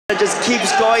just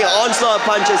keeps going, onslaught of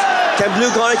punches. Can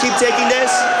blue corner keep taking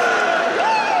this?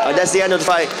 That's the end of the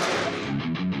fight.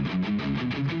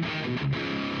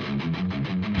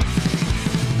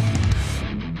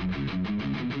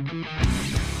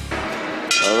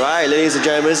 Alright, ladies and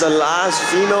gentlemen, this is the last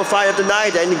female fight of the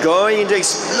night and going into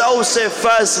explosive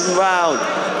first round.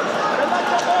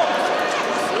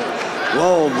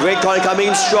 Whoa, red corner coming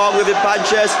in strong with the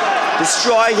punches,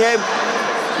 destroying him.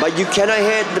 But you cannot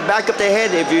hit the back of the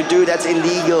head. If you do, that's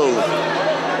illegal.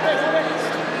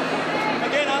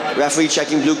 Referee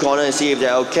checking blue corner and see if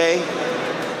they're okay.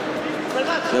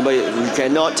 Remember, you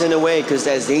cannot turn away because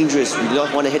that's dangerous. You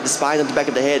don't want to hit the spine of the back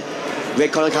of the head.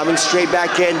 Red corner coming straight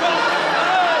back in.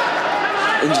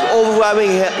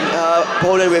 Overwhelming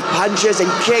opponent with punches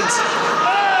and kicks.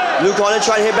 Blue corner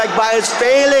trying to hit back, but it's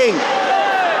failing.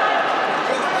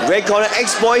 Red corner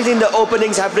exploiting the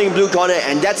openings happening in blue corner,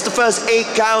 and that's the first 8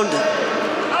 count.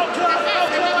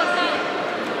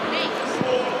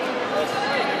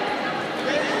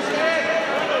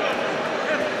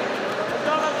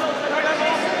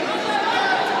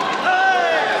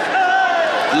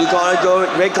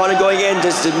 Red corner going in,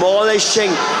 just demolishing,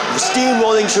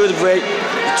 steamrolling through the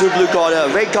blue corner.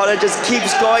 Red corner just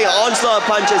keeps going, onslaught of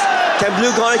punches. Can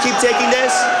blue corner keep taking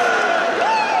this?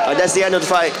 That's the end of the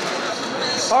fight.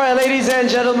 Alright, ladies and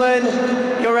gentlemen,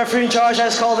 your referee in charge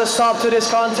has called a stop to this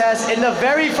contest in the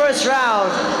very first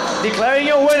round, declaring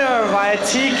your winner via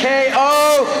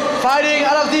TKO, fighting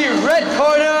out of the red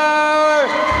corner,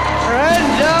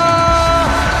 Brenda.